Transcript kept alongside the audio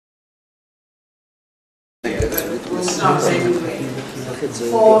We'll start anyway.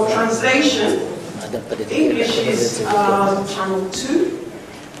 For translation, English is channel 2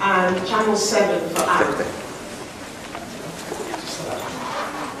 and channel 7 for Arabic.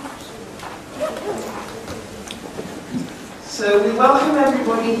 So we welcome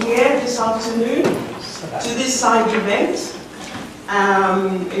everybody here this afternoon to this side event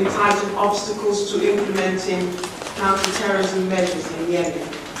entitled Obstacles to Implementing Counterterrorism Measures in Yemen.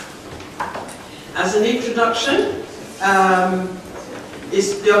 As an introduction,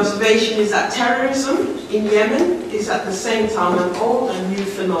 the observation is that terrorism in Yemen is at the same time an old and new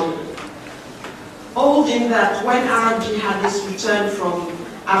phenomenon. Old in that when Arab jihadists returned from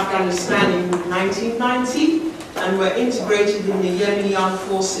Afghanistan in 1990 and were integrated in the Yemeni armed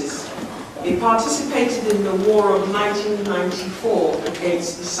forces, they participated in the war of 1994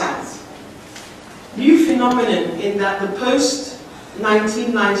 against the South. New phenomenon in that the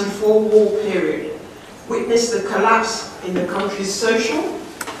post-1994 war period witnessed the collapse in the country's social,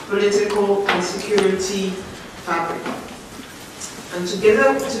 political and security fabric. And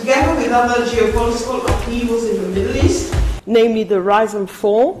together with other geopolitical upheavals in the Middle East, namely the rise and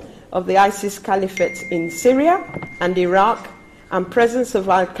fall of the ISIS caliphate in Syria and Iraq, and presence of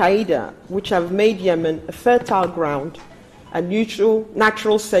Al-Qaeda, which have made Yemen a fertile ground, a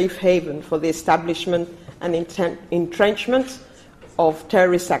natural safe haven for the establishment and entrenchment of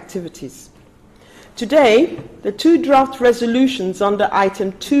terrorist activities. Today, the two draft resolutions under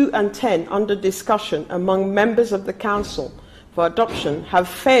item 2 and 10 under discussion among members of the Council for adoption have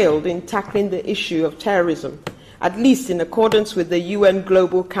failed in tackling the issue of terrorism, at least in accordance with the UN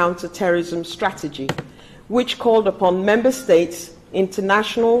Global Counter-Terrorism Strategy, which called upon member states,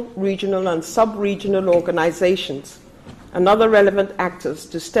 international, regional and sub-regional organizations and other relevant actors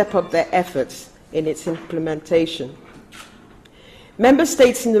to step up their efforts in its implementation. Member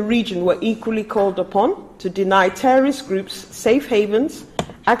states in the region were equally called upon to deny terrorist groups safe havens,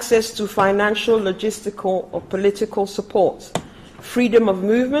 access to financial, logistical or political support, freedom of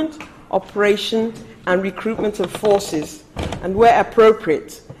movement, operation and recruitment of forces, and where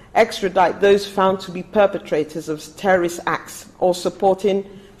appropriate, extradite those found to be perpetrators of terrorist acts or supporting,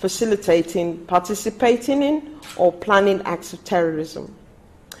 facilitating, participating in or planning acts of terrorism.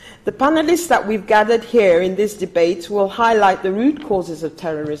 The panelists that we've gathered here in this debate will highlight the root causes of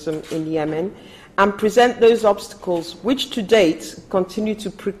terrorism in Yemen and present those obstacles which to date continue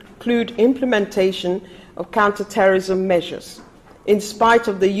to preclude implementation of counter-terrorism measures, in spite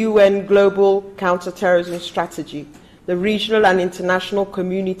of the UN Global Counter-Terrorism Strategy, the regional and international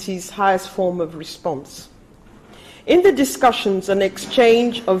community's highest form of response. In the discussions and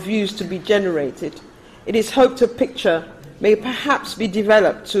exchange of views to be generated, it is hoped a picture may perhaps be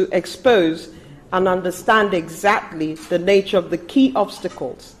developed to expose and understand exactly the nature of the key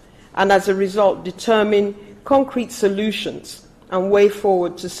obstacles and as a result determine concrete solutions and way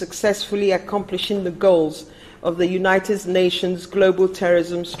forward to successfully accomplishing the goals of the United Nations Global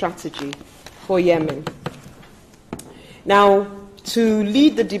Terrorism Strategy for Yemen. Now, to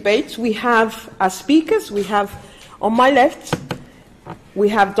lead the debate, we have as speakers, we have on my left, we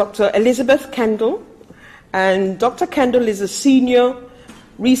have Dr. Elizabeth Kendall, and Dr. Kendall is a senior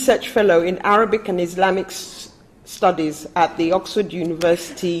research fellow in Arabic and Islamic studies at the Oxford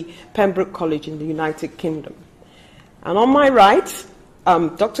University Pembroke College in the United Kingdom. And on my right,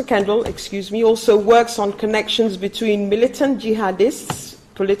 Dr. Kendall, also works on connections between militant jihadists,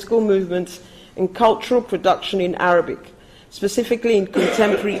 political movements, and cultural production in Arabic, specifically in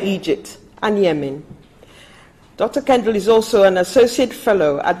contemporary Egypt and Yemen. Dr. Kendall is also an associate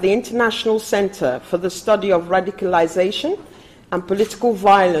fellow at the International Center for the Study of Radicalization and Political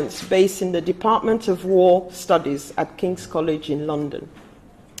Violence based in the Department of War Studies at King's College in London.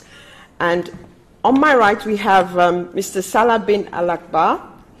 And on my right, we have Mr. Salah bin Al-Akbar.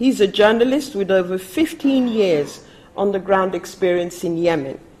 He's a journalist with over 15 years on-the-ground experience in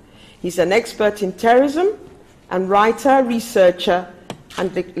Yemen. He's an expert in terrorism and writer, researcher,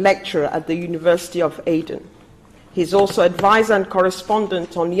 and lecturer at the University of Aden. He's also advisor and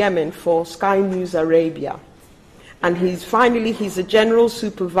correspondent on Yemen for Sky News Arabia. And he's a general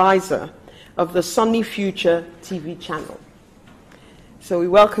supervisor of the Sunny Future TV channel. So we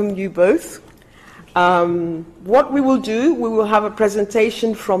welcome you both. What we will do, we will have a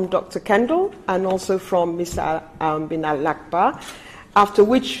presentation from Dr. Kendall and also from Mr. bin Al-Akbar, after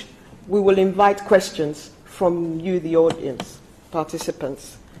which we will invite questions from you, the audience,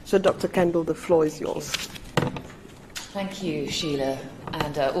 participants. So Dr. Kendall, the floor is yours. Thank you, Sheila,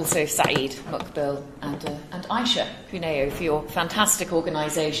 and also Saeed, Mukbil, and Aisha Cuneo for your fantastic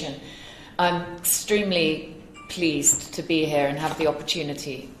organisation. I'm extremely pleased to be here and have the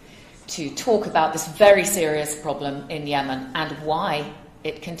opportunity to talk about this very serious problem in Yemen and why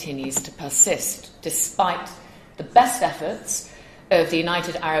it continues to persist, despite the best efforts of the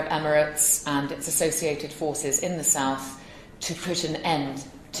United Arab Emirates and its associated forces in the south to put an end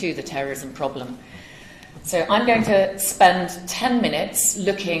to the terrorism problem. So I'm going to spend 10 minutes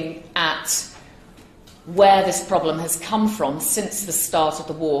looking at where this problem has come from since the start of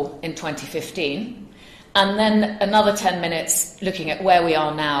the war in 2015, and then another 10 minutes looking at where we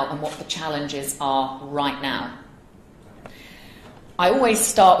are now and what the challenges are right now. I always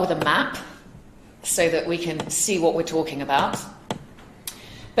start with a map so that we can see what we're talking about.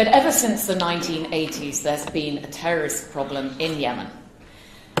 But ever since the 1980s, there's been a terrorist problem in Yemen.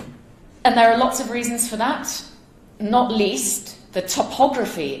 And there are lots of reasons for that, not least the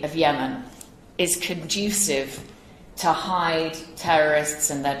topography of Yemen is conducive to hide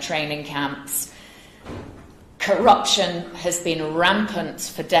terrorists and their training camps. Corruption has been rampant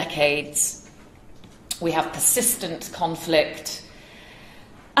for decades. We have persistent conflict.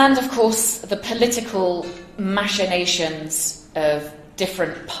 And, of course, the political machinations of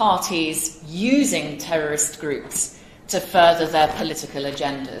different parties using terrorist groups to further their political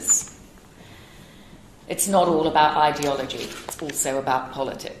agendas. It's not all about ideology, it's also about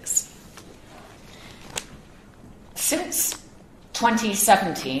politics. Since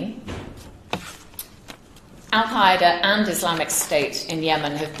 2017, Al-Qaeda and Islamic State in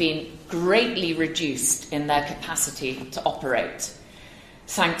Yemen have been greatly reduced in their capacity to operate,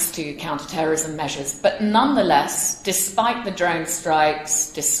 thanks to counter-terrorism measures. But nonetheless, despite the drone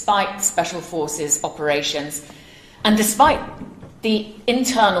strikes, despite special forces operations, and despite the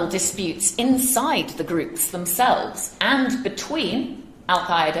internal disputes inside the groups themselves and between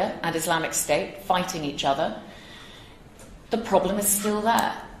Al-Qaeda and Islamic State fighting each other, the problem is still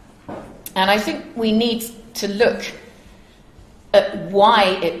there. And I think we need to look at why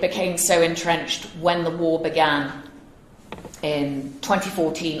it became so entrenched when the war began in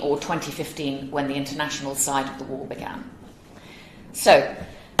 2014 or 2015, when the international side of the war began. So,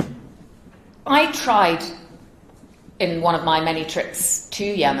 I tried in one of my many trips to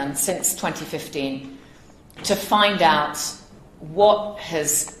Yemen since 2015 to find out what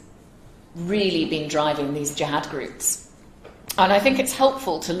has really been driving these jihad groups. And I think it's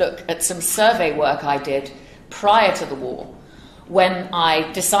helpful to look at some survey work I did prior to the war, when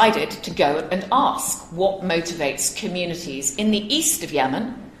I decided to go and ask what motivates communities in the east of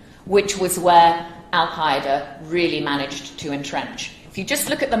Yemen, which was where Al-Qaeda really managed to entrench. If you just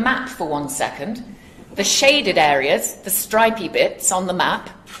look at the map for 1 second, the shaded areas, the stripy bits on the map,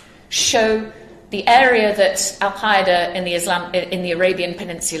 show the area that Al-Qaeda in the Arabian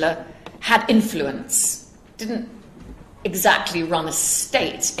Peninsula had influence. Didn't exactly run a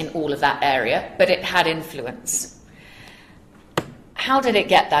state in all of that area, but it had influence. How did it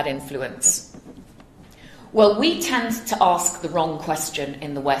get that influence? Well, we tend to ask the wrong question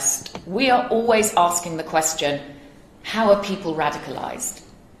in the West. We are always asking the question, how are people radicalized?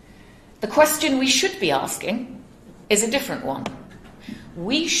 The question we should be asking is a different one.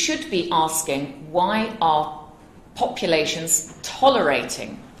 We should be asking, why are populations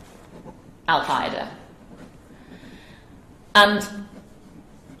tolerating Al-Qaeda? And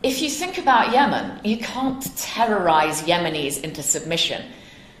if you think about Yemen, you can't terrorize Yemenis into submission.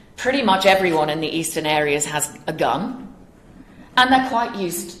 Pretty much everyone in the eastern areas has a gun, and they're quite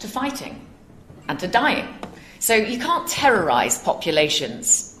used to fighting and to dying. So you can't terrorize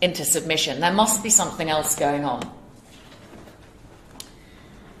populations into submission. There must be something else going on.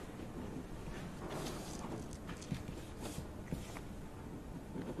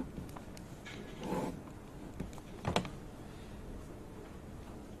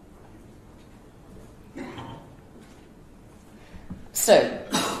 So,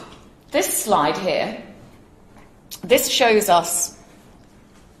 this slide here, this shows us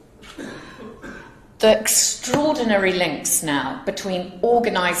the extraordinary links now between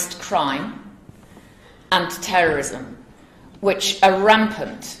organised crime and terrorism, which are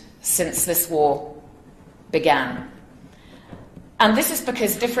rampant since this war began. And this is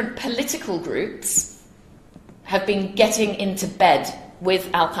because different political groups have been getting into bed with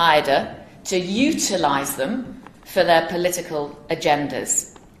Al-Qaeda to utilise them for their political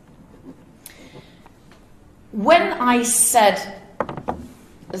agendas. When I said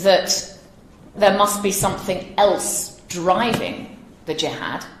that there must be something else driving the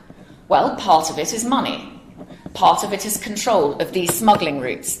jihad, well, part of it is money. Part of it is control of these smuggling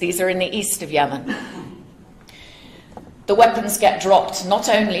routes. These are in the east of Yemen. The weapons get dropped not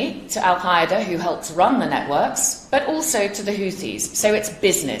only to Al-Qaeda, who helps run the networks, but also to the Houthis. So it's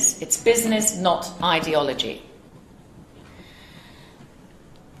business. It's business, not ideology.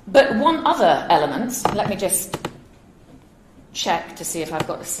 But one other element, let me just check to see if I've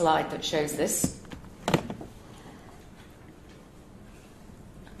got a slide that shows this.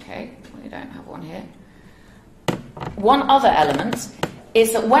 Okay, we don't have one here. One other element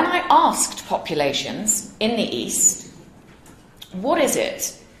is that when I asked populations in the East, what is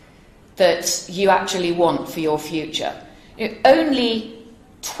it that you actually want for your future? Only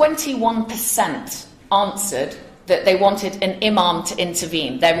 21% answered that they wanted an imam to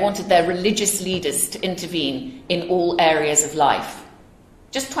intervene. They wanted their religious leaders to intervene in all areas of life.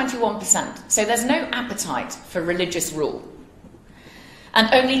 Just 21%. So there's no appetite for religious rule. And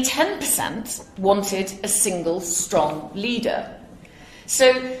only 10% wanted a single strong leader.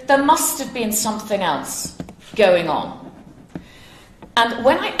 So there must have been something else going on. And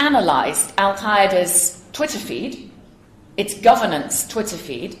when I analysed Al-Qaeda's Twitter feed, its governance Twitter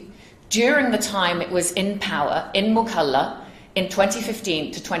feed, during the time it was in power in Mukalla in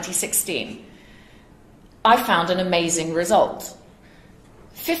 2015 to 2016, I found an amazing result.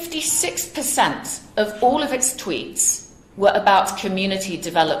 56% of all of its tweets were about community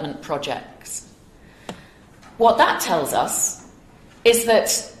development projects. What that tells us is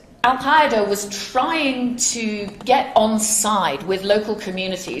that Al-Qaeda was trying to get on side with local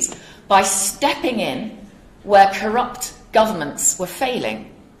communities by stepping in where corrupt governments were failing.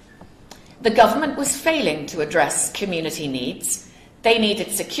 The government was failing to address community needs. They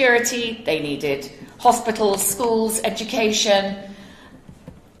needed security, they needed hospitals, schools, education,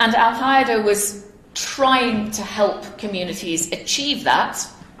 and Al-Qaeda was trying to help communities achieve that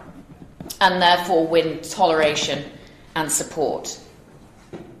and therefore win toleration and support.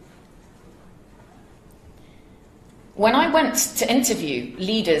 When I went to interview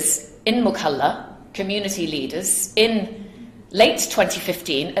leaders in Mukalla, community leaders, in late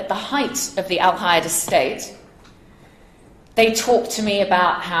 2015, at the height of the Al-Qaeda state, they talked to me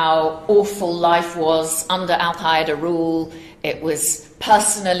about how awful life was under Al-Qaeda rule. It was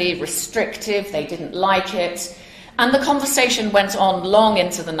personally restrictive, they didn't like it, and the conversation went on long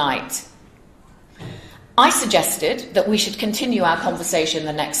into the night. I suggested that we should continue our conversation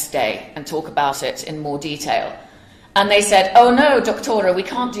the next day and talk about it in more detail. And they said, "Oh no, Doctora, we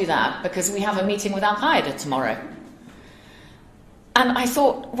can't do that because we have a meeting with Al-Qaeda tomorrow." And I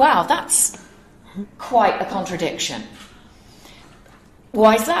thought, wow, that's quite a contradiction.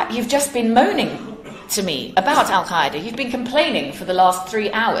 Why is that? You've just been moaning to me about Al-Qaeda. You've been complaining for the last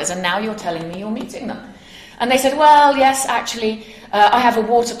 3 hours, and now you're telling me you're meeting them. And they said, well, yes, actually, I have a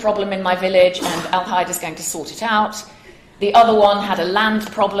water problem in my village, and Al-Qaeda's going to sort it out. The other one had a land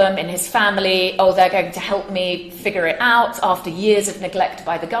problem in his family. Oh, they're going to help me figure it out after years of neglect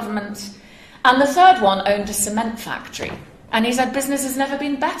by the government. And the third one owned a cement factory. And he said, business has never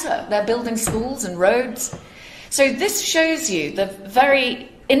been better. They're building schools and roads. So this shows you the very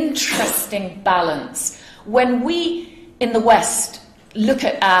interesting balance. When we in the West look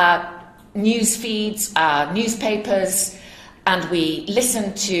at our news feeds, our newspapers, and we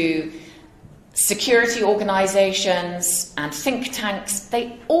listen to security organizations and think tanks,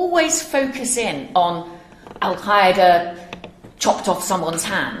 they always focus in on Al-Qaeda chopped off someone's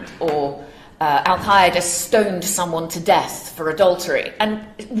hand, or Al-Qaeda stoned someone to death for adultery. And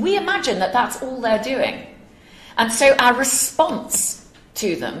we imagine that that's all they're doing. And so our response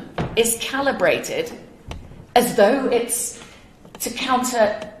to them is calibrated as though it's to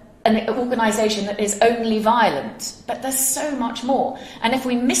counter an organization that is only violent. But there's so much more. And if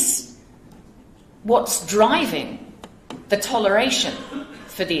we miss what's driving the toleration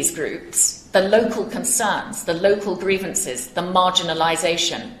for these groups, the local concerns, the local grievances, the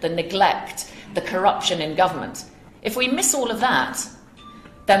marginalization, the neglect, the corruption in government, if we miss all of that,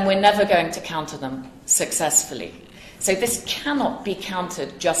 then we're never going to counter them successfully. So this cannot be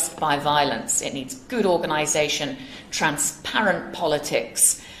countered just by violence. It needs good organization, transparent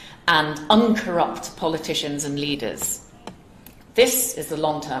politics, and uncorrupt politicians and leaders. This is the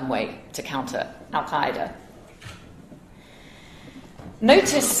long-term way to counter Al-Qaeda.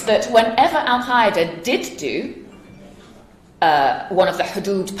 Notice that whenever Al-Qaeda did do one of the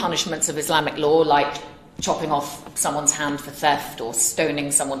hudud punishments of Islamic law, like chopping off someone's hand for theft or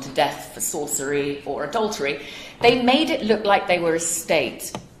stoning someone to death for sorcery or adultery, they made it look like they were a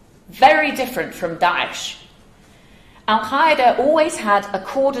state. Very different from Daesh. Al-Qaeda always had a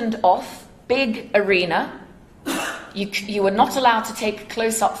cordoned off, big arena. You were not allowed to take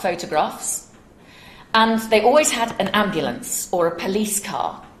close-up photographs. And they always had an ambulance or a police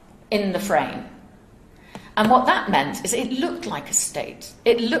car in the frame. And what that meant is it looked like a state.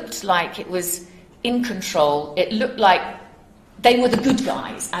 It looked like it was in control. It looked like they were the good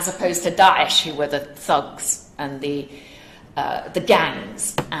guys, as opposed to Daesh, who were the thugs and the the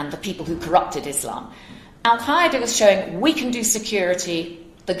gangs and the people who corrupted Islam. Al-Qaeda was showing we can do security,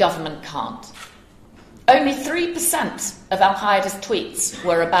 the government can't. Only 3% of Al-Qaeda's tweets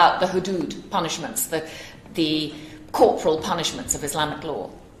were about the hudud punishments, the corporal punishments of Islamic law.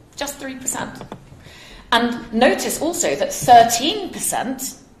 Just 3%. And notice also that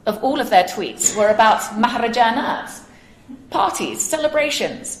 13% of all of their tweets were about mahrajanat, parties,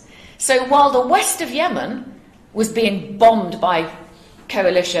 celebrations. So while the west of Yemen was being bombed by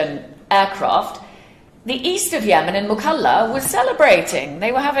coalition aircraft, the east of Yemen in Mukalla was celebrating.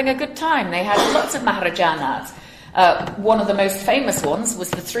 They were having a good time. They had lots of mahrajanat. One of the most famous ones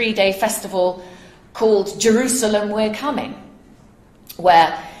was the 3-day festival called Jerusalem We're Coming,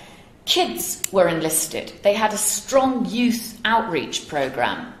 where kids were enlisted. They had a strong youth outreach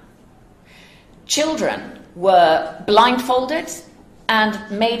program. Children were blindfolded and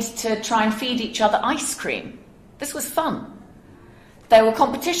made to try and feed each other ice cream. This was fun. There were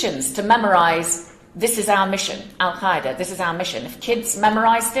competitions to memorize, this is our mission, Al-Qaeda, this is our mission. If kids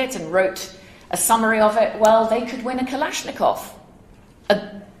memorized it and wrote a summary of it, well, they could win a Kalashnikov,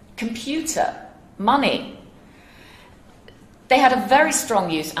 a computer, money. They had a very strong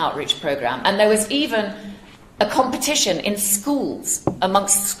youth outreach program, and there was even a competition in schools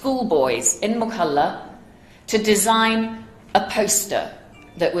amongst schoolboys in Mukalla to design a poster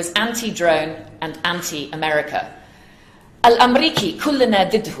that was anti-drone and anti-America. Al-Amriki kullana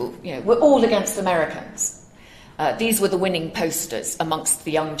didhu, we're all against Americans. These were the winning posters amongst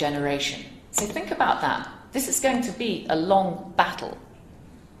the young generation. So think about that. This is going to be a long battle.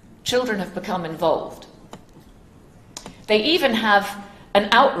 Children have become involved. They even have an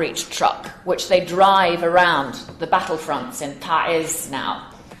outreach truck which they drive around the battlefronts in Ta'iz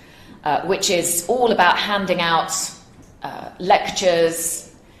now, which is all about handing out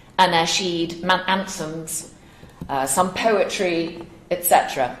lectures, anashid, anthems, some poetry,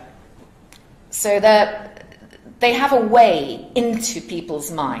 etc. So they have a way into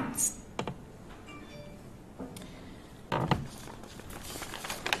people's minds.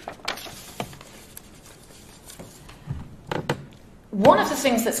 One of the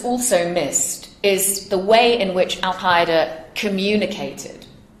things that's also missed is the way in which Al-Qaeda communicated.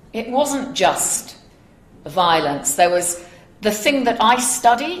 It wasn't just violence. There was the thing that I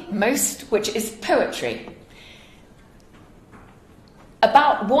study most, which is poetry.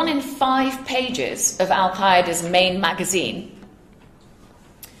 About 1 in 5 pages of Al-Qaeda's main magazine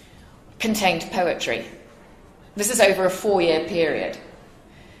contained poetry. This is over a 4-year period.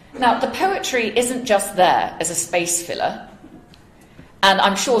 Now, the poetry isn't just there as a space filler, and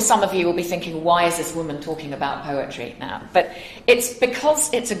I'm sure some of you will be thinking, why is this woman talking about poetry now? But it's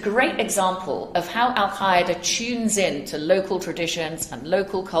because it's a great example of how Al-Qaeda tunes in to local traditions and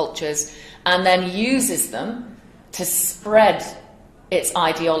local cultures and then uses them to spread its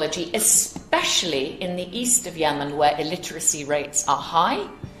ideology, especially in the east of Yemen, where illiteracy rates are high,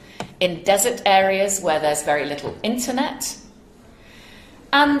 in desert areas where there's very little internet.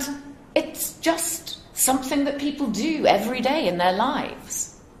 And it's just something that people do every day in their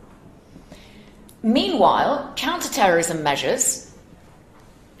lives. Meanwhile, counterterrorism measures,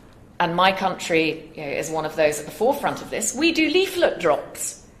 and my country is one of those at the forefront of this, we do leaflet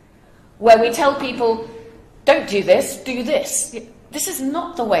drops where we tell people, don't do this, do this. This is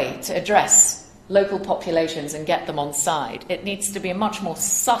not the way to address local populations and get them on side. It needs to be much more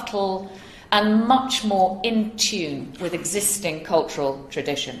subtle and much more in tune with existing cultural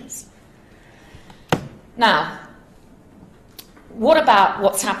traditions. Now, what about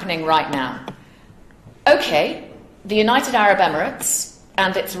what's happening right now? Okay, the United Arab Emirates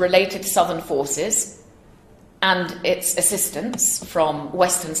and its related southern forces and its assistance from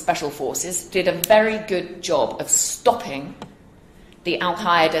Western special forces did a very good job of stopping the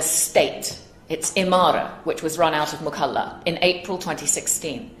Al-Qaeda state, its Imara, which was run out of Mukalla in April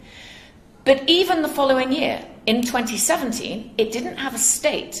 2016. But even the following year, in 2017, it didn't have a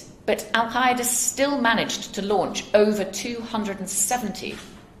state, but Al-Qaeda still managed to launch over 270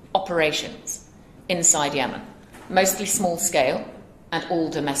 operations inside Yemen, mostly small scale and all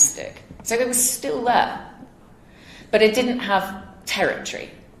domestic. So it was still there. But it didn't have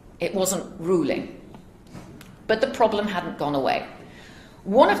territory. It wasn't ruling. But the problem hadn't gone away.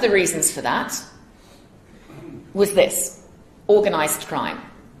 One of the reasons for that was this: organised crime.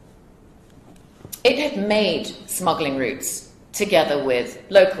 It had made smuggling routes together with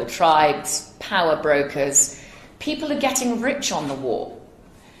local tribes, power brokers. People are getting rich on the war.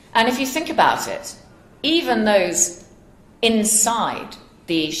 And if you think about it, even those inside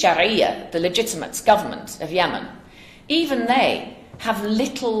the Sharia, the legitimate government of Yemen, even they have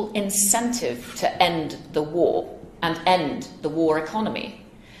little incentive to end the war and end the war economy.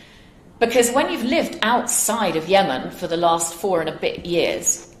 Because when you've lived outside of Yemen for the last 4 and a bit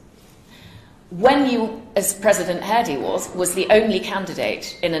years, when you, as President Hadi was the only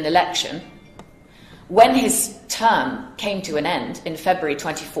candidate in an election, when his term came to an end in February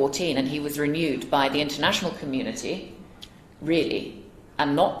 2014 and he was renewed by the international community, really,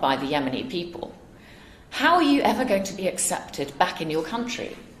 and not by the Yemeni people, how are you ever going to be accepted back in your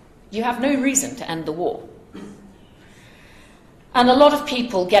country? You have no reason to end the war. And a lot of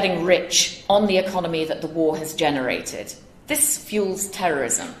people getting rich on the economy that the war has generated. This fuels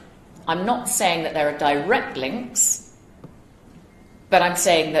terrorism. I'm not saying that there are direct links, but I'm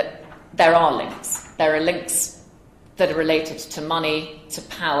saying that there are links. There are links that are related to money, to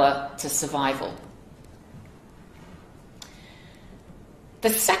power, to survival. The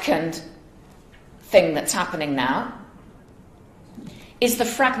second thing that's happening now is the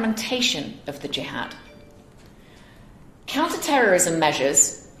fragmentation of the jihad. Counterterrorism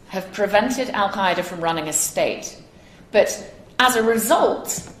measures have prevented al-Qaeda from running a state, but as a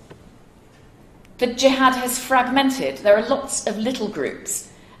result, the jihad has fragmented. There are lots of little groups.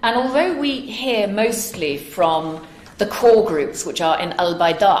 And although we hear mostly from the core groups, which are in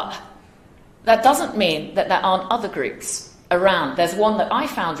al-Bayda, that doesn't mean that there aren't other groups around. There's one that I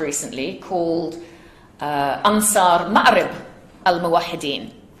found recently called Ansar Ma'rib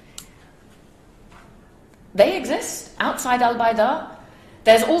al-Muwahideen. They exist outside al-Bayda.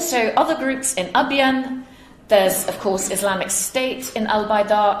 There's also other groups in Abyan. There's, of course, Islamic State in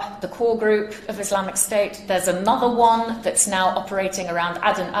al-Bayda, the core group of Islamic State. There's another one that's now operating around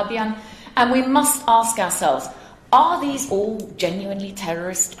Aden Abyan. And we must ask ourselves, are these all genuinely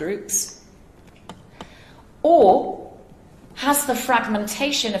terrorist groups? Or has the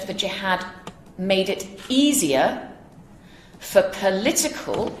fragmentation of the jihad made it easier for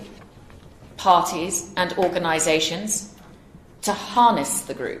political parties and organizations to harness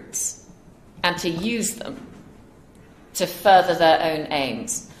the groups and to use them to further their own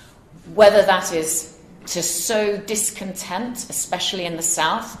aims, whether that is to sow discontent, especially in the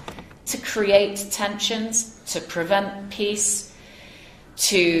south, to create tensions, to prevent peace,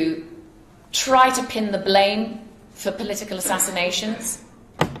 to try to pin the blame for political assassinations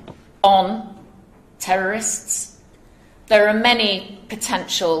on terrorists. There are many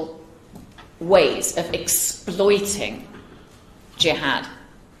potential ways of exploiting jihad.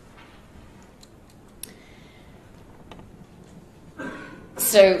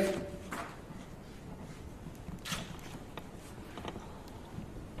 So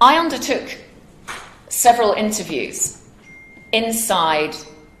I undertook several interviews inside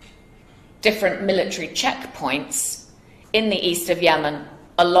different military checkpoints in the east of Yemen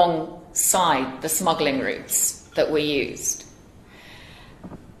alongside the smuggling routes that were used.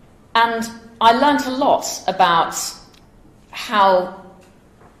 And I learned a lot about how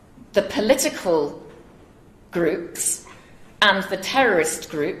the political groups and the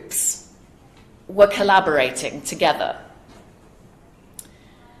terrorist groups were collaborating together.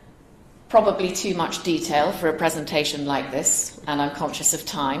 Probably too much detail for a presentation like this, and I'm conscious of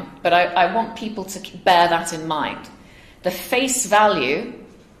time, but I want people to bear that in mind. The face value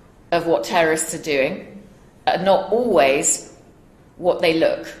of what terrorists are doing are not always what they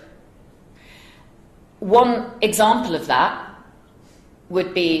look. One example of that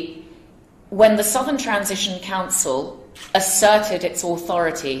would be when the Southern Transition Council asserted its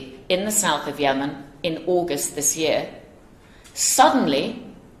authority in the south of Yemen in August this year. Suddenly,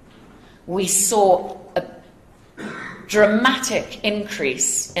 we saw a dramatic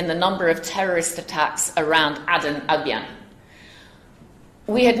increase in the number of terrorist attacks around Aden Abyan.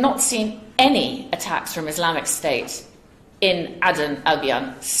 We had not seen any attacks from Islamic State in Aden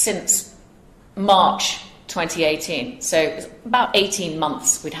Abyan since March 2018. So about 18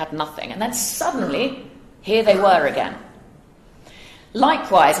 months we'd had nothing. And then suddenly, here they were again.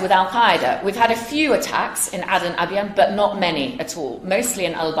 Likewise with al-Qaeda, we've had a few attacks in Aden Abyan, but not many at all, mostly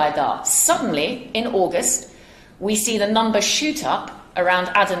in al-Bayda. Suddenly, in August, we see the number shoot up around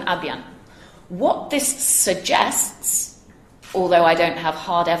Aden Abyan. What this suggests, although I don't have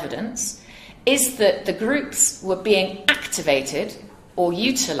hard evidence, is that the groups were being activated or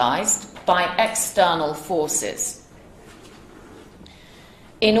utilized by external forces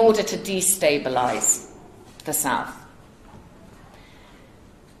in order to destabilize the south.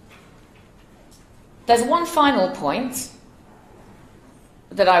 There's one final point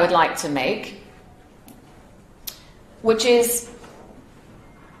that I would like to make, which is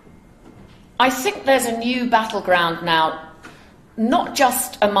I think there's a new battleground now, not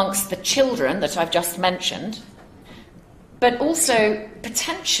just amongst the children that I've just mentioned, but also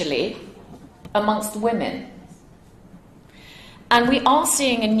potentially amongst women. And we are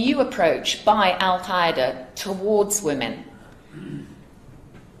seeing a new approach by Al-Qaeda towards women.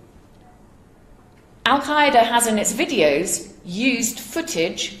 Al-Qaeda has in its videos used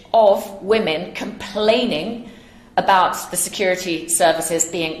footage of women complaining about the security services,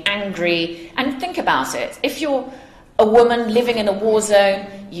 being angry. And think about it. If you're a woman living in a war zone,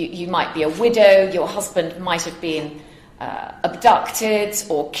 you might be a widow, your husband might have been abducted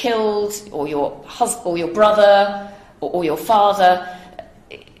or killed, or your brother or your father.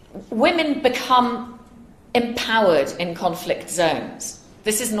 Women become empowered in conflict zones.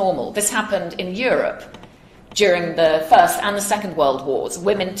 This is normal. This happened in Europe during the First and the Second World Wars.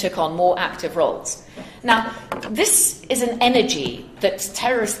 Women took on more active roles. Now, this is an energy that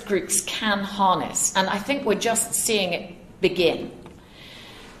terrorist groups can harness, and I think we're just seeing it begin.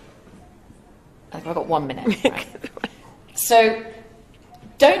 I've got 1 minute. Right? So,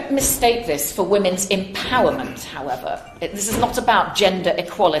 don't mistake this for women's empowerment, however. This is not about gender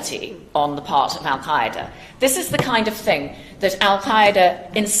equality on the part of Al-Qaeda. This is the kind of thing that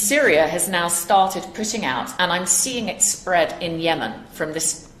Al-Qaeda in Syria has now started putting out, and I'm seeing it spread in Yemen from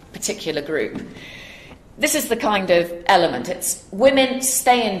this particular group. This is the kind of element. It's women,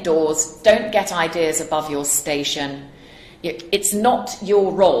 stay indoors, don't get ideas above your station. It's not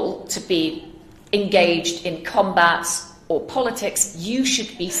your role to be engaged in combat or politics. You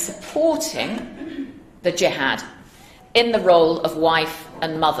should be supporting the jihad in the role of wife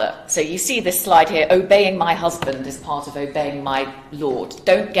and mother. So you see this slide here, obeying my husband is part of obeying my Lord.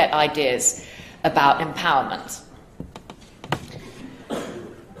 Don't get ideas about empowerment.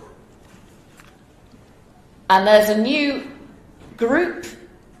 And there's a new group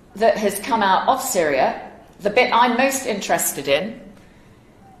that has come out of Syria. The bit I'm most interested in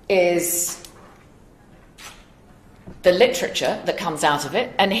is the literature that comes out of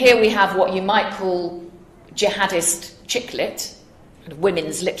it. And here we have what you might call jihadist chick lit,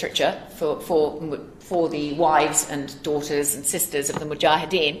 women's literature for the wives and daughters and sisters of the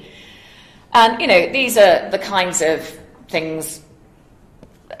mujahideen. And, you know, these are the kinds of things,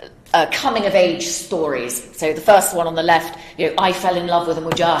 coming-of-age stories. So the first one on the left, you know, I fell in love with a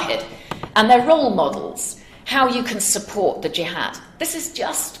mujahid. And they're role models, how you can support the jihad. This is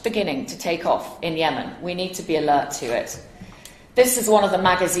just beginning to take off in Yemen. We need to be alert to it. This is one of the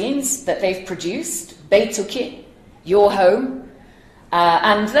magazines that they've produced, Baytuki, Your Home.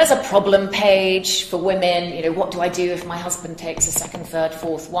 And there's a problem page for women. You know, what do I do if my husband takes a second, third,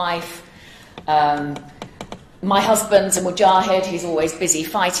 fourth wife? My husband's a mujahid, he's always busy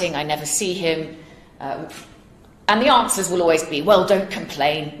fighting, I never see him. And the answers will always be, well, don't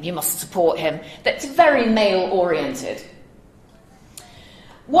complain, you must support him. That's very male-oriented.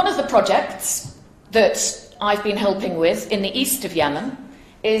 One of the projects that I've been helping with in the east of Yemen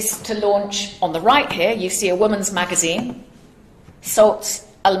is to launch, on the right here, you see a woman's magazine, Sawt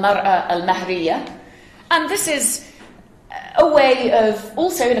al-Mar'a al-Mahriya. And this is a way of,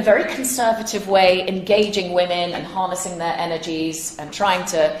 also in a very conservative way, engaging women and harnessing their energies and trying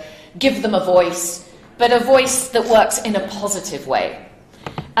to give them a voice, but a voice that works in a positive way.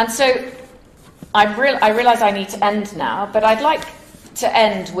 And so I realise I need to end now, but I'd like to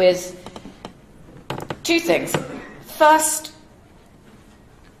end with two things. First,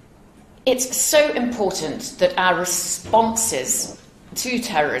 it's so important that our responses to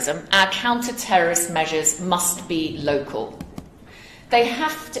terrorism, our counter-terrorist measures must be local. They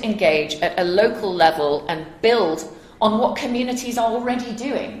have to engage at a local level and build on what communities are already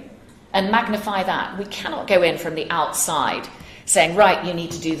doing and magnify that. We cannot go in from the outside saying, right, you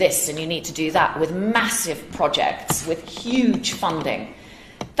need to do this and you need to do that, with massive projects, with huge funding.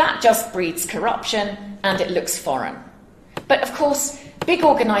 That just breeds corruption and it looks foreign. But of course, big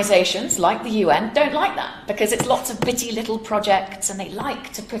organisations like the UN don't like that, because it's lots of bitty little projects and they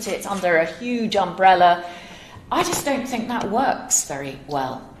like to put it under a huge umbrella. I just don't think that works very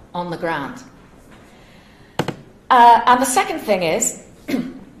well on the ground. And the second thing is,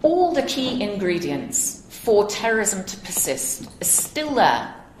 all the key ingredients for terrorism to persist are still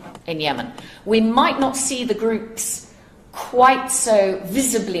there in Yemen. We might not see the groups quite so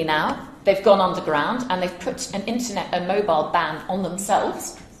visibly now. They've gone underground and they've put an internet and mobile ban on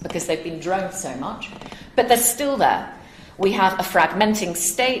themselves because they've been droned so much. But they're still there. We have a fragmenting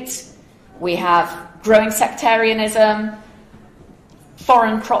state. We have growing sectarianism,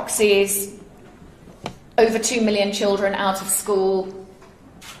 foreign proxies, over 2 million children out of school,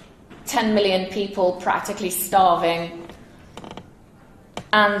 10 million people practically starving.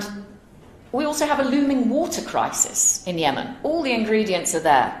 And we also have a looming water crisis in Yemen. All the ingredients are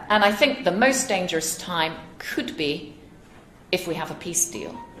there. And I think the most dangerous time could be if we have a peace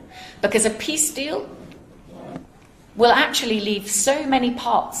deal. Because a peace deal will actually leave so many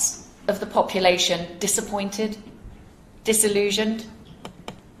parts of the population disappointed, disillusioned.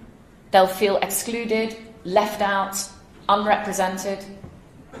 They'll feel excluded, left out, unrepresented.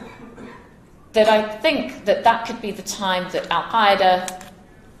 That I think that that could be the time that Al-Qaeda,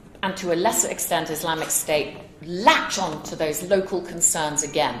 and to a lesser extent Islamic State, latch on to those local concerns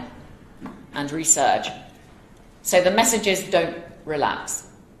again and resurge. So the message is don't relax.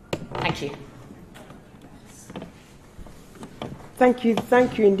 Thank you. Thank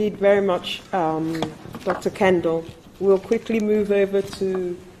you indeed very much, Dr. Kendall. We'll quickly move over to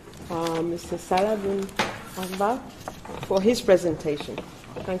Mr. Salah bin Akbar for his presentation.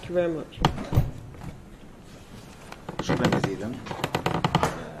 Thank you very much. شكرا جزيلا.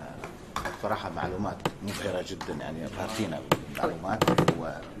 صراحة معلومات مبهرة جدا، يعني أبهرتينا بالمعلومات،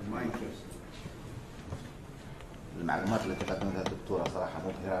 والمعلومات التي قدمتها الدكتورة صراحة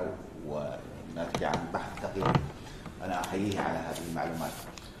مبهرة وناتجة عن بحث دقيق. أنا أحييه على هذه المعلومات.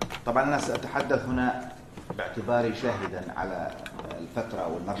 طبعا أنا سأتحدث هنا باعتباري شاهدا على الفترة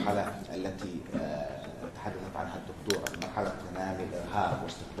والمرحلة التي تحدثت عنها الدكتورة، مرحلة تنامي الإرهاب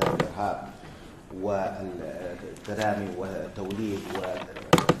واستخدام الإرهاب والترامي وتوليد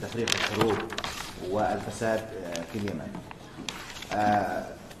وتفريق الحروب والفساد في اليمن.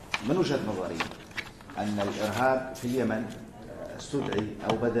 من وجهة نظري أن الإرهاب في اليمن استدعي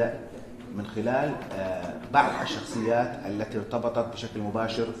أو بدأ من خلال بعض الشخصيات التي ارتبطت بشكل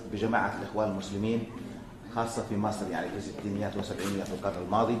مباشر بجماعة الإخوان المسلمين، خاصة في مصر، يعني في الستينيات والسبعينيات في القرن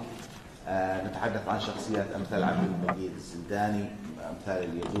الماضي. نتحدث عن شخصيات أمثال عبد المجيد الزنداني، أمثال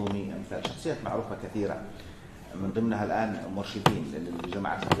اليزومي، أمثال شخصيات معروفة كثيرة، من ضمنها الآن مرشدين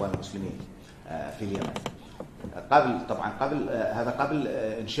لجماعة الإخوان المسلمين في اليمن. قبل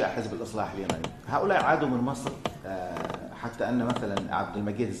إنشاء حزب الإصلاح اليمني. هؤلاء عادوا من مصر، حتى أن مثلا عبد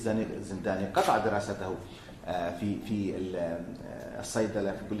المجيد الزنداني قطع دراسته في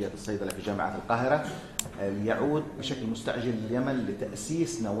الصيدلة، في كلية الصيدلة في جامعة القاهرة، ليعود بشكل مستعجل لليمن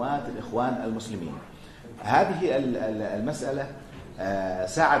لتأسيس نواة الإخوان المسلمين. هذه المسألة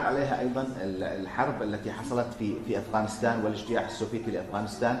ساعد عليها أيضا الحرب التي حصلت في أفغانستان والاجتياح السوفيتي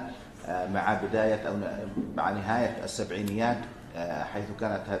لأفغانستان مع بداية أو مع نهاية السبعينيات، حيث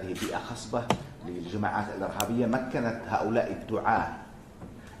كانت هذه بيئة خصبة للجماعات الإرهابية مكنت هؤلاء الدعاة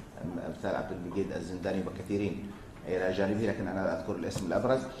أمثال عبد المجيد الزنداني وكثيرين إلى جانبه، لكن أنا أذكر الاسم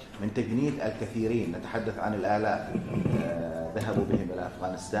الأبرز، من تجنيد الكثيرين. نتحدث عن الآلاف ذهبوا بهم إلى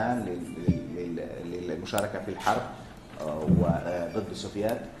أفغانستان للمشاركة في الحرب وضد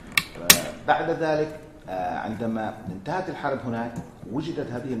السوفيات. بعد ذلك عندما انتهت الحرب هناك،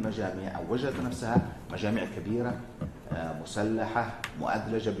 وجدت هذه المجاميع أو وجدت نفسها مجاميع كبيرة مسلحة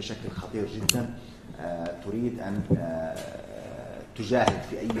مؤدلجة بشكل خطير جدا، تريد أن تجاهد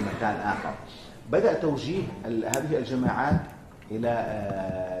في أي مكان آخر. بدأ توجيه هذه الجماعات إلى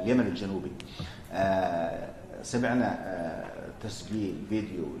اليمن الجنوبي. سمعنا تسجيل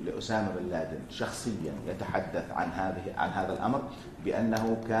فيديو لأسامة بن لادن شخصيا يتحدث عن هذا الأمر،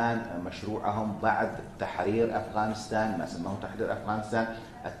 بأنه كان مشروعهم بعد تحرير أفغانستان، ما سموه تحرير أفغانستان،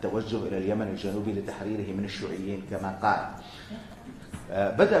 التوجه إلى اليمن الجنوبي لتحريره من الشيوعيين كما قال.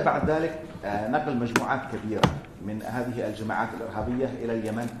 بدأ بعد ذلك نقل مجموعات كبيرة من هذه الجماعات الإرهابية إلى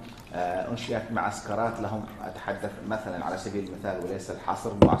اليمن. أنشئت معسكرات لهم، أتحدث مثلا على سبيل المثال وليس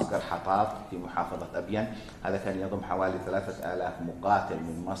الحصر، معسكر حطاب في محافظة أبين. هذا كان يضم حوالي 3000 مقاتل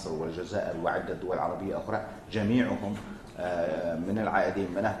من مصر والجزائر وعدة دول عربية أخرى، جميعهم من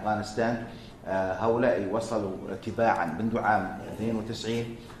العائدين من أفغانستان. هؤلاء وصلوا تباعا منذ عام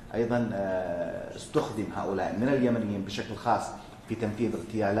 92. أيضا استخدم هؤلاء من اليمنيين بشكل خاص في تنفيذ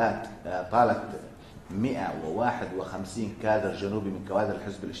اغتيالات طالت 151 كادر جنوبي من كوادر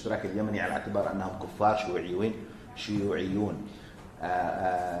الحزب الاشتراكي اليمني على اعتبار أنهم كفار شيوعيون.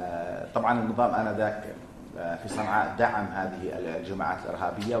 طبعا النظام آنذاك في صنعاء دعم هذه الجماعات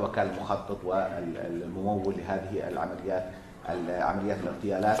الإرهابية وكان المخطط والممول لهذه عمليات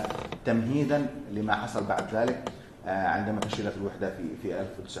الاغتيالات، تمهيدا لما حصل بعد ذلك عندما فشلت الوحدة في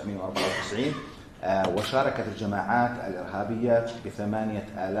 1994. وشاركت الجماعات الإرهابية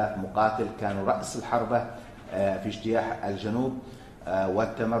ب8,000 مقاتل كانوا رأس الحربة في اجتياح الجنوب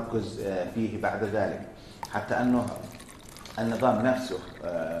والتمركز فيه بعد ذلك، حتى أنه النظام نفسه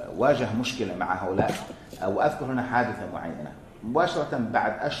واجه مشكلة مع هؤلاء. وأذكر هنا حادثة معينة مباشرة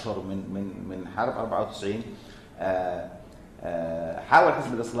بعد أشهر من حرب 94. حاول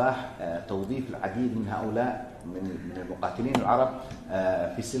حزب الإصلاح توظيف العديد من هؤلاء من المقاتلين العرب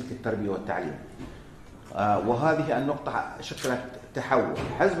في سلك التربية والتعليم، وهذه النقطة شكلت تحول.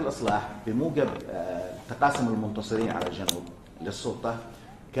 حزب الإصلاح بموجب تقاسم المنتصرين على الجنوب للسلطة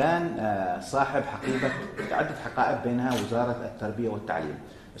كان صاحب حقيبة عدة حقائب بينها وزارة التربية والتعليم،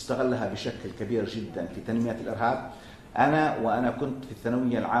 استغلها بشكل كبير جدا في تنمية الإرهاب. وأنا كنت في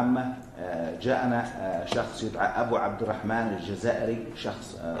الثانوية العامة جاءنا شخص يدعى أبو عبد الرحمن الجزائري،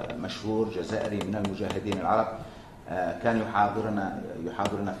 شخص مشهور جزائري من المجاهدين العرب، كان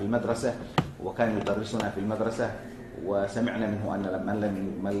يحاضرنا في المدرسة وكان يدرسنا في المدرسة، وسمعنا منه أن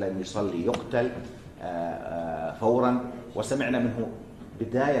من لم يصلي يقتل فورا، وسمعنا منه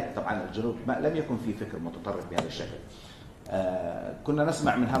بداية طبعا الجنوب لم يكن في فكر متطرف بهذا الشكل. كنا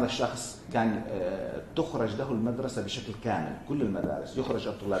نسمع من هذا الشخص كان تخرج له المدرسة بشكل كامل، كل المدارس يخرج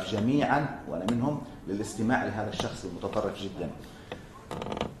الطلاب جميعا وأنا منهم للاستماع لهذا الشخص المتطرف جدا.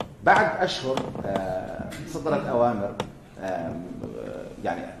 بعد أشهر صدرت أوامر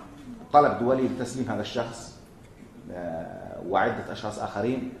يعني طلب دولي لتسليم هذا الشخص وعدة أشخاص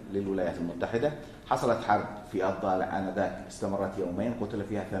آخرين للولايات المتحدة. حصلت حرب في الضالع آنذاك استمرت يومين، قتل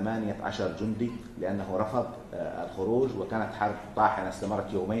فيها 18 جندي لأنه رفض الخروج، وكانت حرب طاحنة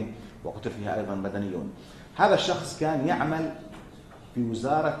استمرت يومين وقتل فيها أيضا مدنيون. هذا الشخص كان يعمل في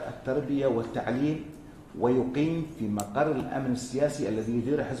وزارة التربية والتعليم ويقيم في مقر الأمن السياسي الذي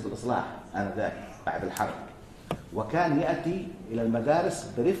يدير حزب الإصلاح آنذاك بعد الحرب، وكان يأتي إلى المدارس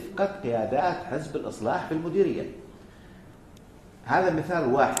برفقة قيادات حزب الإصلاح في المديرية. هذا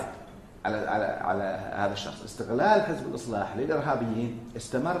مثال واحد على هذا الشخص. استغلال حزب الإصلاح للإرهابيين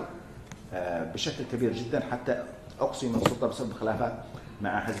استمر بشكل كبير جدا حتى أقصي من السلطة بسبب خلافات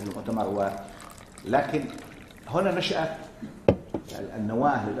مع حزب المؤتمر. لكن هنا نشأت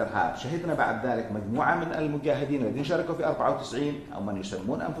النواة للإرهاب. شهدنا بعد ذلك مجموعة من المجاهدين الذين شاركوا في 94 أو من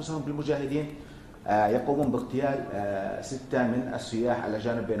يسمون أنفسهم بالمجاهدين يقومون باغتيال 6 من السياح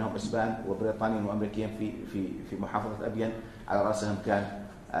الأجانب بينهم إسبان وبريطانيين وأمريكيين في محافظة أبين، على رأسهم كان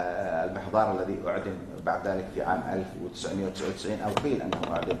المحضار الذي أعدم بعد ذلك في عام 1999 أو قيل أنه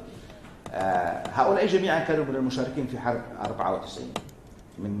أعدم. هؤلاء جميعا كانوا من المشاركين في حرب 94،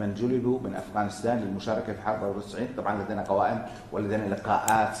 من جلبوا من أفغانستان للمشاركة في حرب 94. طبعا لدينا قوائم ولدينا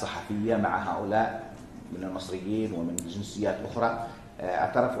لقاءات صحفية مع هؤلاء من المصريين ومن جنسيات أخرى.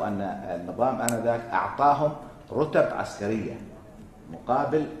 اعترفوا أن النظام آنذاك أعطاهم رتب عسكرية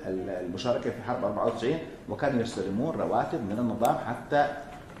مقابل المشاركة في حرب 94، وكانوا يستلمون رواتب من النظام حتى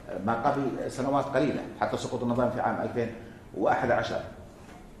ما قبل سنوات قليلة، حتى سقوط النظام في عام 2011.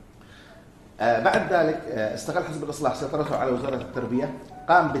 بعد ذلك استغل حزب الإصلاح سيطرته على وزارة التربية،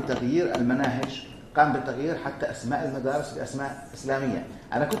 قام بتغيير المناهج، قام بتغيير حتى أسماء المدارس بأسماء إسلامية.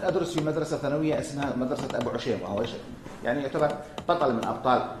 أنا كنت أدرس في مدرسة ثانوية اسمها مدرسة أبو عشيم، وهو يعني يعتبر بطل من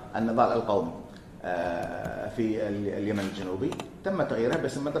أبطال النضال القومي في اليمن الجنوبي. تم تغييرها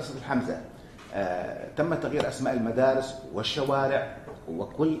باسم مدرسة الحمزة. تم تغيير أسماء المدارس والشوارع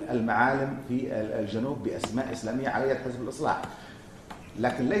وكل المعالم في الجنوب بأسماء إسلامية على يد حزب الإصلاح.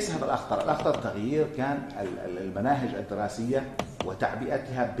 لكن ليس هذا الأخطر، الأخطر تغيير كان المناهج الدراسية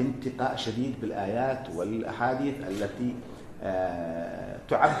وتعبئتها بانتقاء شديد بالآيات والأحاديث التي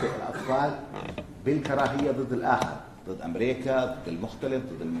تعبئ الأطفال بالكراهية ضد الآخر، ضد أمريكا، ضد المختلف،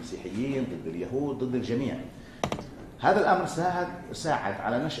 ضد المسيحيين، ضد اليهود، ضد الجميع. هذا الأمر ساعد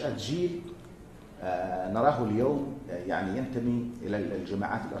على نشأة جيل نراه اليوم يعني ينتمي إلى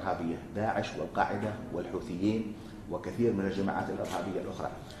الجماعات الإرهابية، داعش والقاعدة والحوثيين وكثير من الجماعات الإرهابية الأخرى.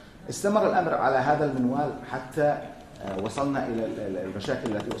 استمر الأمر على هذا المنوال حتى وصلنا إلى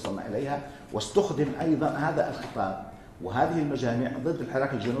المشاكل التي وصلنا إليها، واستخدم أيضا هذا الخطاب وهذه المجاميع ضد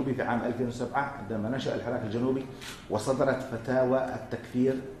الحراك الجنوبي في عام 2007 عندما نشأ الحراك الجنوبي وصدرت فتاوى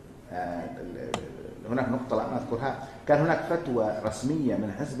التكفير. هناك نقطة لا أذكرها، كان هناك فتوى رسمية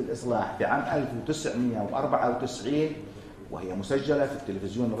من حزب الإصلاح في عام 1994 وهي مسجلة في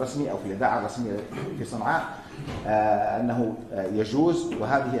التلفزيون الرسمي أو في الإذاعة الرسمية في صنعاء أنه يجوز،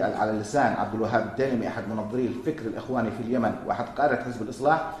 وهذه على لسان عبد الوهاب الديلمي أحد منظري الفكر الإخواني في اليمن وأحد قادة حزب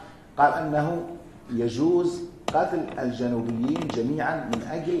الإصلاح، قال أنه يجوز قتل الجنوبيين جميعا من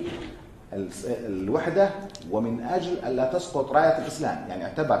أجل الوحدة ومن أجل ألا تسقط راية الإسلام. يعني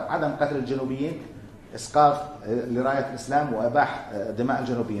اعتبر عدم قتل الجنوبيين إسقاط لراية الإسلام وأباح دماء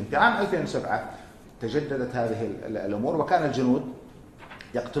الجنوبيين. في عام 2007 تجددت هذه الأمور، وكان الجنود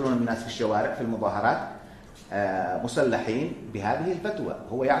يقتلون الناس في الشوارع في المظاهرات مسلحين بهذه الفتوى.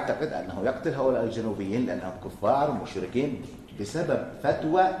 هو يعتقد أنه يقتل هؤلاء الجنوبيين لأنهم كفار مشركين بسبب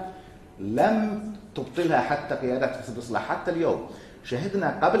فتوى لم تبطلها حتى قيادات حزب الإصلاح. حتى اليوم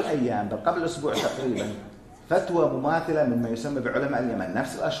شهدنا قبل أيام بل قبل أسبوع تقريبا فتوى مماثلة مما يسمى بعلماء اليمن،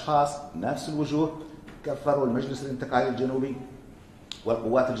 نفس الأشخاص نفس الوجوه كفروا المجلس الانتقالي الجنوبي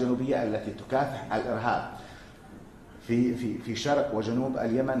والقوات الجنوبية التي تكافح الإرهاب في شرق وجنوب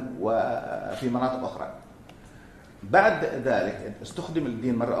اليمن وفي مناطق أخرى. بعد ذلك استخدم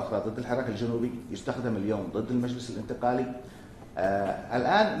الدين مرة أخرى ضد الحراك الجنوبي، يستخدم اليوم ضد المجلس الانتقالي.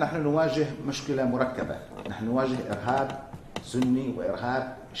 الآن نحن نواجه مشكلة مركبة، نحن نواجه إرهاب سني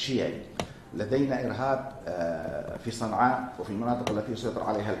وإرهاب شيعي. لدينا إرهاب في صنعاء وفي المناطق التي يسيطر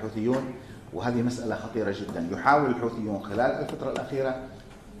عليها الحوثيون، وهذه مسألة خطيرة جدا. يحاول الحوثيون خلال الفترة الأخيرة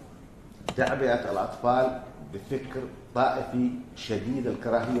تعبئة الأطفال بفكر طائفي شديد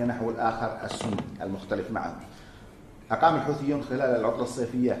الكراهية نحو الآخر السني المختلف معهم. أقام الحوثيون خلال العطلة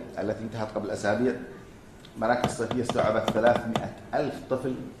الصيفية التي انتهت قبل أسابيع مراكز صيفية استوعبت 300,000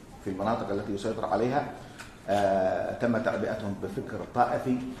 طفل في المناطق التي يسيطر عليها. تم تعبئتهم بفكر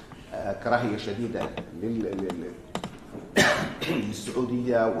طائفي، كراهية شديدة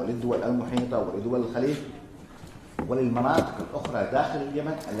للسعودية وللدول المحيطة ولدول الخليج وللمناطق الأخرى داخل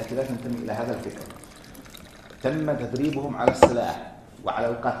اليمن التي لا تنتمي إلى هذا الفكر. تم تدريبهم على السلاح وعلى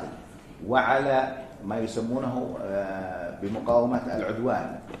القتل وعلى ما يسمونه بمقاومة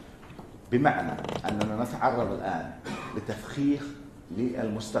العدوان، بمعنى أننا نتعرض الآن لتفخيخ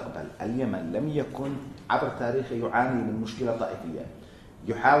للمستقبل. اليمن لم يكن عبر تاريخه يعاني من مشكلة طائفية.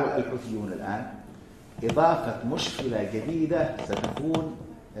 يحاول الحوثيون الآن إضافة مشكلة جديدة ستكون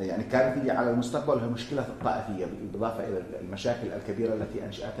يعني كارثية على المستقبل، وهي مشكلة الطائفية، بالإضافة إلى المشاكل الكبيرة التي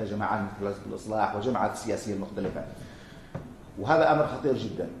أنشأتها جماعات مثل حزب الإصلاح وجماعات السياسية المختلفة، وهذا أمر خطير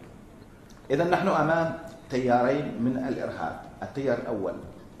جدا. إذا نحن أمام تيارين من الإرهاب. التيار الأول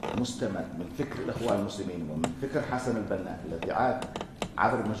مستمد من فكر الإخوان المسلمين ومن فكر حسن البنا الذي عاد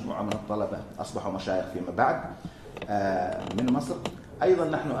عبر مجموعة من الطلبة أصبحوا مشايخ فيما بعد من مصر. أيضا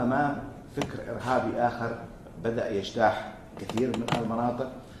نحن أمام فكر إرهابي آخر بدأ يجتاح كثير من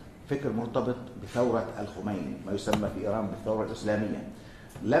المناطق، فكر مرتبط بثورة الخميني، ما يسمى في إيران بالثورة الإسلامية.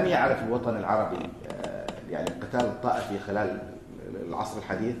 لم يعرف الوطن العربي يعني القتال الطائفي خلال العصر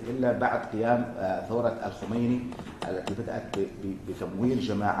الحديث إلا بعد قيام ثورة الخميني التي بدأت بتمويل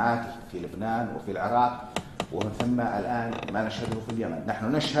جماعات في لبنان وفي العراق، ومن ثم الآن ما نشهده في اليمن.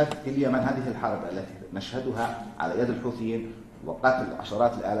 نحن نشهد في اليمن هذه الحرب التي نشهدها على يد الحوثيين وقتل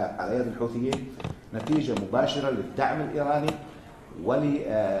عشرات الآلاف على يد الحوثيين نتيجة مباشرة للدعم الإيراني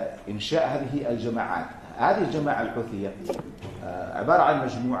ولإنشاء هذه الجماعات. هذه الجماعة الحوثية عبارة عن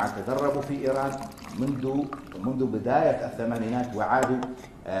مجموعة تدربوا في إيران منذ بداية الثمانينات وعادوا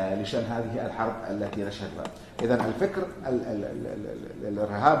لشأن هذه الحرب التي نشهدها. إذن الفكر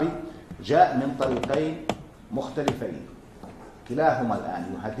الإرهابي جاء من طريقين مختلفين، كلاهما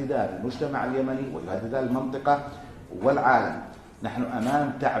الآن يهددان المجتمع اليمني ويهددان المنطقة والعالم. نحن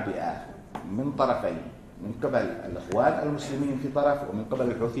أمام تعبئة من طرفين، من قبل الإخوان المسلمين في طرف ومن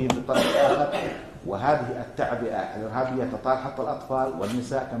قبل الحوثيين في الطرف الآخر، وهذه التعبئة الإرهابية تطال حتى الأطفال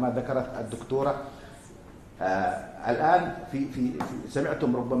والنساء كما ذكرت الدكتورة. الآن في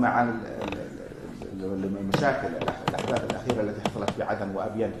سمعتم ربما عن المشاكل الأحداث الأخيرة التي حصلت في عدن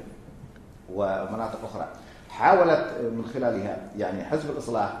وأبين ومناطق أخرى. حاولت من خلالها يعني حزب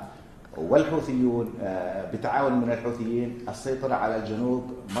الإصلاح والحوثيون بتعاون من الحوثيين السيطرة على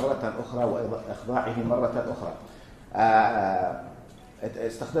الجنوب مرة أخرى وإخضاعه مرة أخرى.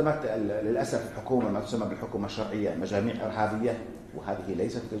 استخدمت للأسف الحكومة ما تسمى بالحكومة الشرعية مجاميع إرهابية، وهذه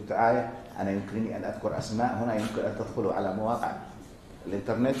ليست دعاية. أنا يمكنني أن أذكر أسماء هنا، يمكن أن تدخلوا على مواقع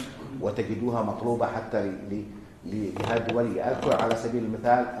الإنترنت وتجدوها مطلوبة حتى لجهات دولية. أذكر على سبيل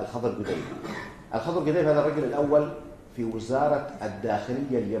المثال الخضر جديف. الخضر جديف هذا الرجل الأول في وزارة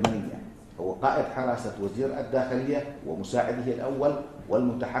الداخلية اليمنية، هو قائد حراسة وزير الداخلية ومساعده الأول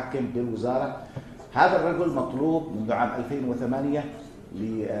والمتحكم بالوزارة. هذا الرجل مطلوب منذ عام 2008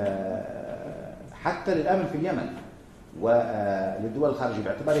 حتى للأمن في اليمن وللدول الخارجية،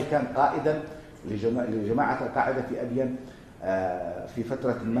 باعتباره كان قائدا لجماعة القاعدة في أبين في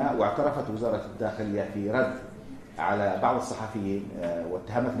فترة ما. واعترفت وزارة الداخلية في رد على بعض الصحفيين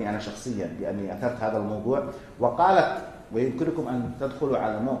واتهمتني أنا شخصيا بأني أثرت هذا الموضوع، وقالت، ويمكنكم أن تدخلوا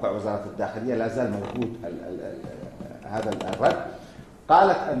على موقع وزارة الداخلية لا زال موجود هذا الرد،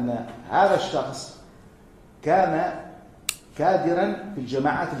 قالت أن هذا الشخص كان كادرا في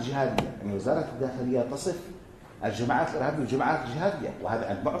الجماعات الجهادية. يعني وزارة الداخلية تصف الجماعات الإرهابية والجماعات الجهادية، وهذا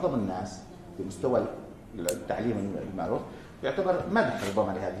عند معظم الناس في مستوى التعليم المعروف يعتبر مدح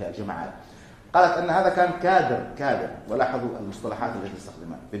ربما لهذه الجماعات. قالت أن هذا كان كادر، ولاحظوا المصطلحات التي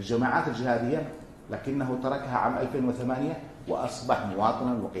استخدمها في الجماعات الجهادية، لكنه تركها عام 2008 وأصبح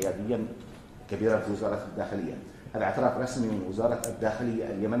مواطنا وقياديا كبيرا في وزارة الداخلية. هذا اعتراف رسمي من وزارة الداخلية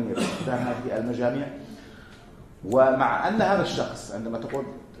اليمنية باستخدام هذه المجاميع. ومع أن هذا الشخص عندما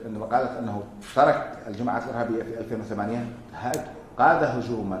قالت أنه ترك الجماعات الإرهابية في 2008 قاد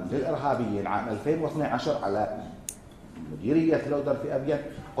هجوما للإرهابيين عام 2012 على مديرية لودر في أبين،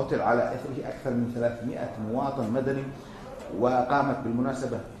 قتل على إثره أكثر من 300 مواطن مدني. وقامت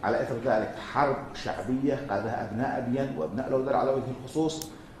بالمناسبة على إثر ذلك حرب شعبية قادها أبناء أبين وأبناء لودر على وجه الخصوص.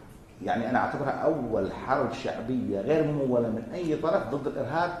 يعني أنا أعتبرها أول حرب شعبية غير ممولة من أي طرف ضد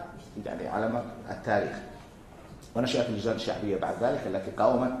الإرهاب يعني على مر التاريخ. ونشأت اللجان الشعبية بعد ذلك التي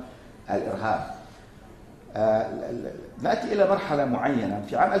قاومت الإرهاب. نأتي إلى مرحلة معينة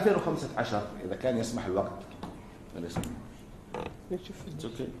في عام 2015 إذا كان يسمح الوقت.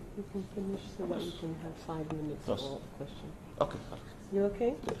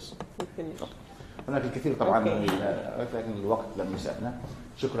 هناك الكثير طبعا لكن الوقت لم يسعنا.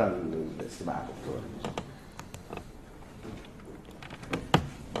 شكرا لاستماعكم.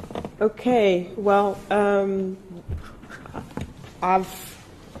 Okay, well,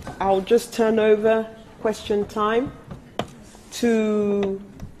 I'll just turn over question time to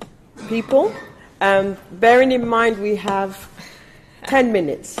people. Bearing in mind we have 10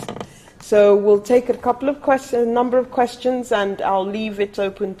 minutes, so we'll take a couple of questions, a number of questions, and I'll leave it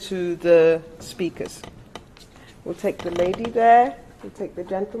open to the speakers. We'll take the lady there, we'll take the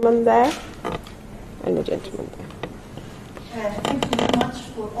gentleman there, and the gentleman there. Thank you very much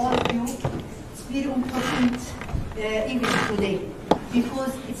for all of you. It's very important English today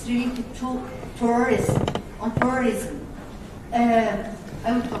because it's related to terrorism. On terrorism, I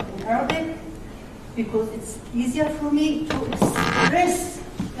will talk in Arabic because it's easier for me to express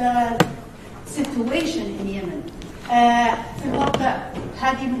the situation in Yemen. في الواقع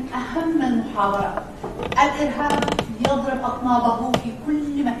هذه من أهم المحاورات. الإرهاب يضرب أطنابه في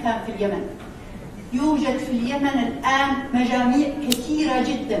كل مكان في اليمن. يوجد في اليمن الآن مجاميع كثيرة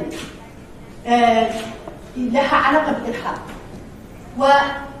جدا لها علاقة بالإرهاب،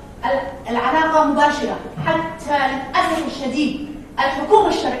 والعلاقة مباشرة. حتى للأسف الشديد الحكومة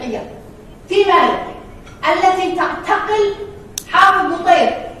الشرعية في مالك التي تعتقل حافظ مطير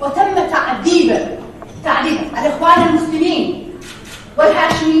وتم تعذيبه الإخوان المسلمين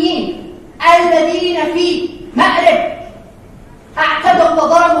والهاشميين الذين في مأرب اعتدوا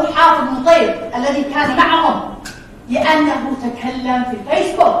وضربوا حافظ مطير الذي كان معهم لأنه تكلم في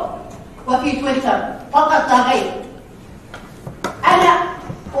الفيسبوك وفي تويتر فقط لا غير. أنا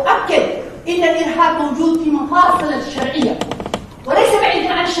أؤكد إن الإرهاب موجود في مفاصل الشرعية وليس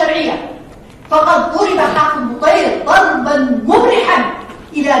بعيدا عن الشرعية. فقد ضرب حافظ مطير ضربا مبرحا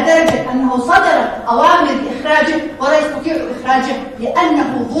إلى درجة أنه صدرت أوامر بإخراجه ولا يستطيع إخراجه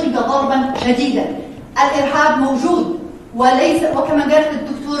لأنه ضرب ضربا شديدا. الإرهاب موجود وليس، وكما قالت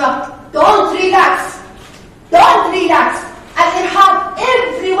الدكتورة don't relax. الإرهاب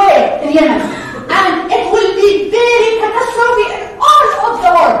everywhere in Yemen and it will be very catastrophic all of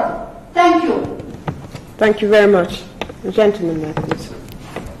the world. Thank you. Thank you very much. The gentleman there, please.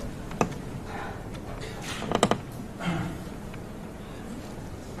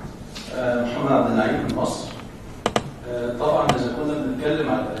 محمد عبد النعيم من مصر. طبعا إذا كنا بنتكلم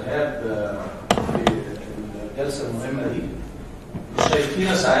عن الإرهاب في الجلسة المهمة دي مش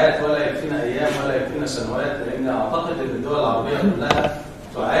هيكفينا ساعات ولا يكفينا أيام ولا يكفينا سنوات، لأن أعتقد أن الدول العربية كلها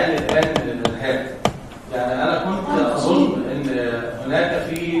تعاني الآن من الإرهاب. يعني أنا كنت أظن أن هناك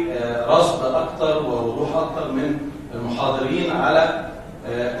في رصد أكثر ووضوح أكثر من المحاضرين على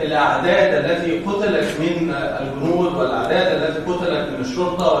الأعداد التي قتلت من الجنود والأعداد التي قتلت من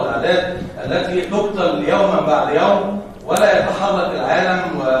الشرطة والأعداد التي تقتل يوما بعد يوم ولا يتحرك العالم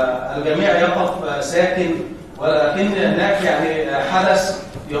والجميع يقف ساكن، ولكن هناك يعني حدث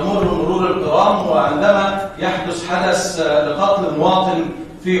يمر مرور الكرام، وعندما يحدث حدث لقتل مواطن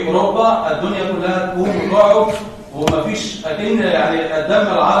في أوروبا الدنيا كلها تقوم وتقعد ومفيش أكن يعني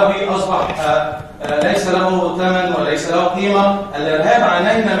الدم العربي أصبح ليس له ثمن وليس له قيمة. الإرهاب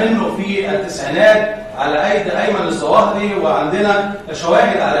عانينا منه في التسعينات على أيدي أيمن الظواهري، وعندنا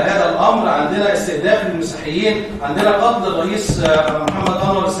شواهد على هذا الأمر. عندنا استهداف المسيحيين، عندنا قتل الرئيس محمد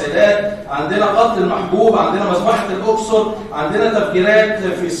أنور السادات، عندنا قتل المحبوب، عندنا مذبحة الأقصر، عندنا تفجيرات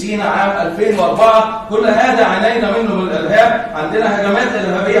في سيناء عام 2004. كل هذا عانينا منه من الإرهاب. عندنا هجمات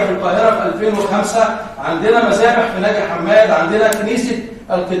إرهابية في القاهرة في 2005، عندنا مذابح في نجع حماد، عندنا كنيسة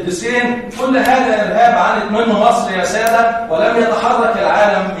القديسين. كل هذا إرهاب عانت منه مصر يا سادة، ولم يتحرك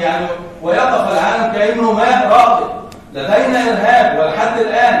العالم يعني ويقف العالم كأنه ماء راقد. لدينا إرهاب ولحد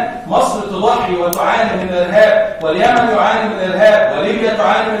الآن مصر تضحي وتعاني من الإرهاب، واليمن يعاني من الإرهاب، وليبيا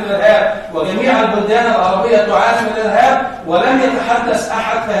تعاني من الإرهاب، وجميع البلدان العربية تعاني من الإرهاب، ولم يتحدث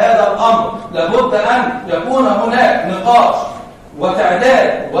أحد في هذا الأمر. لابد أن يكون هناك نقاش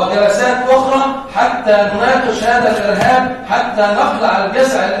وتعداد وجلسات أخرى حتى نناقش هذا الإرهاب، حتى نخلع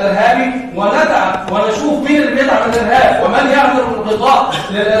الجسع الإرهابي وندعم ونشوف مين اللي بيدعم الإرهاب، ومن يعمل الغطاء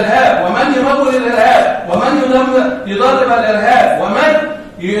للإرهاب، ومن يمول الإرهاب، ومن يدرب الإرهاب، ومن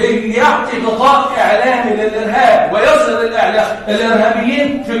يعطي غطاء إعلامي للإرهاب ويصل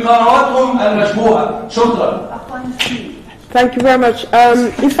الإرهابيين في قنواتهم المشبوهة. شكرا. Thank you very much.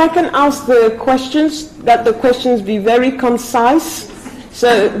 If I can ask the questions, that the questions be very concise,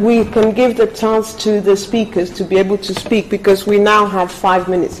 so we can give the chance to the speakers to be able to speak, because we now have 5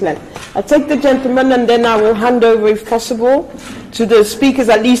 minutes left. I take the gentleman, and then I will hand over, if possible, to the speakers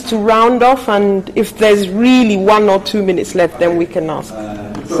at least to round off, and if there's really 1 or 2 minutes left, then we can ask.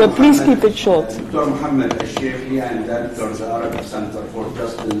 So please keep it short. Dr. Mohammed Al-Sheikhi and Director of the Arabic Center for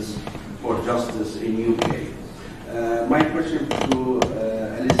Justice in UK. My question to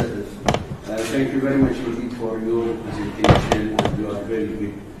Elizabeth. Thank you very much indeed for your presentation, and you are a very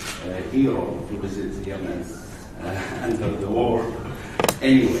good hero to visit Yemen under the war.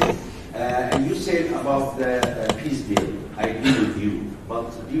 Anyway, you said about the peace deal. I agree with you, but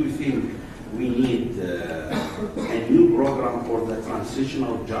do you think we need a new program for the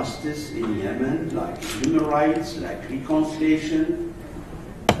transitional justice in Yemen, like human rights, like reconciliation?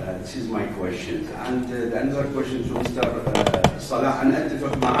 This is my question. And the another question to Mr. صلاح. أنا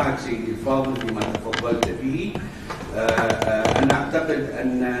أتفق معك سيدي الفاضل فيما تفضلت به. أنا أعتقد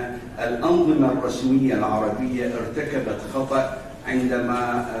أن الأنظمة الرسمية العربية ارتكبت خطأ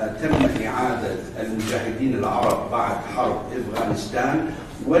عندما تم إعادة المجاهدين العرب بعد حرب أفغانستان،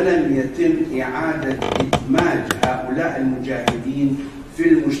 ولم يتم إعادة إدماج هؤلاء المجاهدين في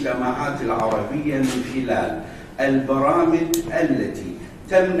المجتمعات العربية من خلال البرامج التي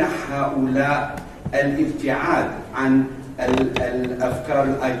تمنح هؤلاء الابتعاد عن الأفكار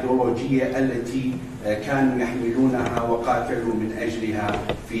الأيديولوجية التي كانوا يحملونها وقاتلوا من أجلها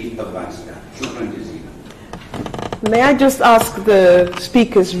في أفغانستان. شكرا جزيلا. May I just ask the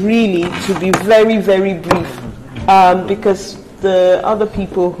speakers really to be very, very brief, because the other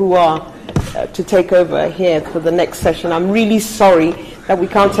people who are to take over here for the next session, I'm really sorry that we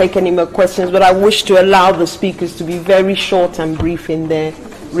can't take any more questions, but I wish to allow the speakers to be very short and brief in their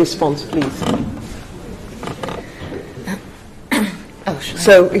response, please.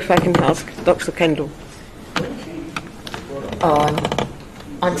 So if I can ask Dr. Kendall.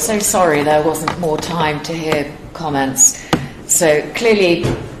 I'm so sorry there wasn't more time to hear comments. So clearly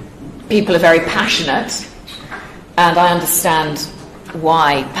people are very passionate, and I understand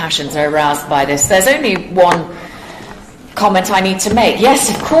why passions are aroused by this. There's only one comment I need to make. Yes,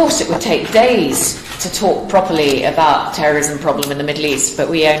 of course it would take days to talk properly about the terrorism problem in the Middle East, but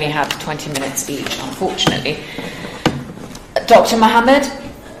we only have 20 minutes each, unfortunately. Dr. Mohammed,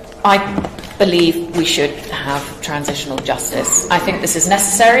 I believe we should have transitional justice. I think this is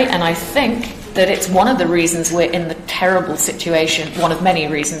necessary, and I think that it's one of the reasons we're in the terrible situation, one of many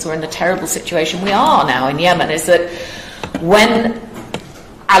reasons we're in the terrible situation we are now in Yemen, is that when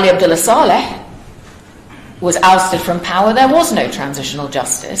Ali Abdullah Saleh was ousted from power, there was no transitional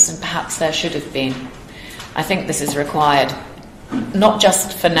justice, and perhaps there should have been. I think this is required, not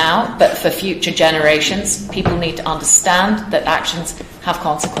just for now, but for future generations. People need to understand that actions have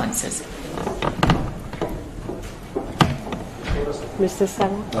consequences. Mr.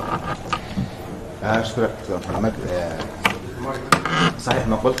 Salah. أشكرك دكتور محمد. صحيح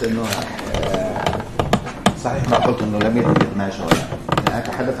ما قلت إنه لم يتم إدماجهم. أنا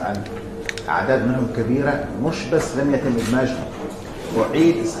أتحدث عن أعداد منهم كبيرة، مش بس لم يتم إدماجهم،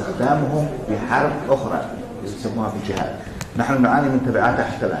 أعيد استخدامهم بحرب أخرى يسموها في الجهاد. نحن نعاني من تبعاتها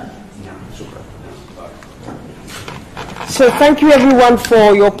حتى الآن. شكرا. So thank you everyone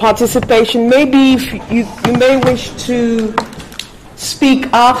for your participation. Maybe if you may wish to speak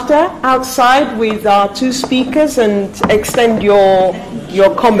outside with our two speakers and extend your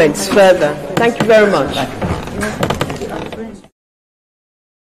comments further. Thank you very much.